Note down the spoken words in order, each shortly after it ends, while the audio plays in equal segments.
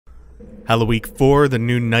Halloweek 4, The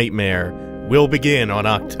New Nightmare, will begin on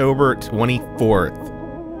October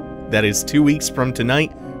 24th. That is 2 weeks from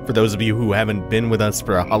tonight. For those of you who haven't been with us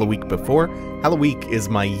for a Halloweek before, Halloweek is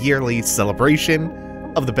my yearly celebration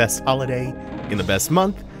of the best holiday in the best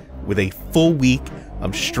month, with a full week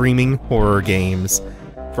of streaming horror games.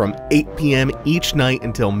 From 8 p.m. each night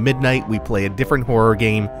until midnight, we play a different horror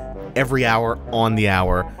game every hour on the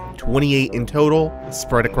hour. 28 in total,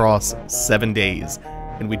 spread across 7 days.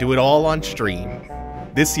 And we do it all on stream.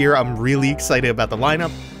 This year, I'm really excited about the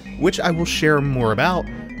lineup, which I will share more about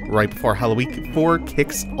right before Halloweek 4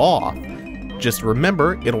 kicks off. Just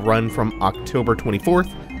remember, it'll run from October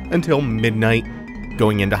 24th until midnight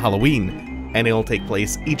going into Halloween, and it'll take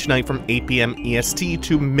place each night from 8 p.m. EST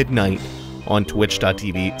to midnight on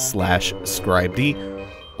twitch.tv/scribed.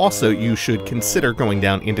 Also, you should consider going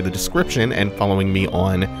down into the description and following me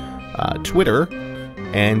on Twitter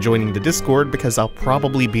and joining the Discord, because I'll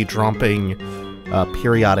probably be dropping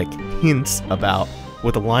periodic hints about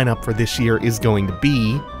what the lineup for this year is going to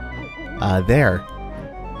be there.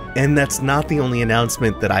 And that's not the only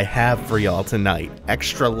announcement that I have for y'all tonight.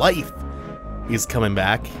 Extra Life is coming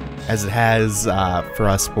back, as it has for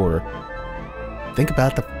us for, think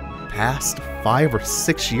about the past 5 or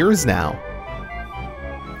 6 years now.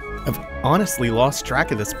 I've honestly lost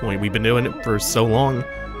track at this point. We've been doing it for so long,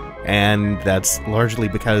 and that's largely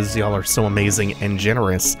because y'all are so amazing and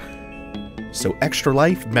generous. So Extra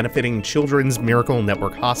Life, benefiting Children's Miracle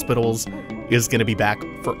Network Hospitals, is going to be back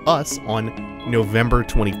for us on November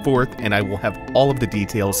 24th, and I will have all of the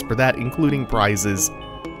details for that, including prizes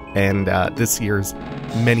and this year's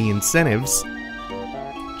many incentives,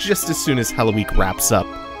 just as soon as Halloweek wraps up.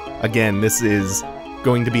 Again, this is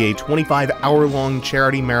going to be a 25-hour-long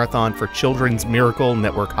charity marathon for Children's Miracle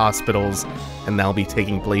Network Hospitals, and that'll be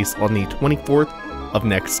taking place on the 24th of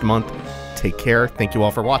next month. Take care. Thank you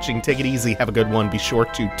all for watching. Take it easy. Have a good one. Be sure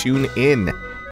to tune in.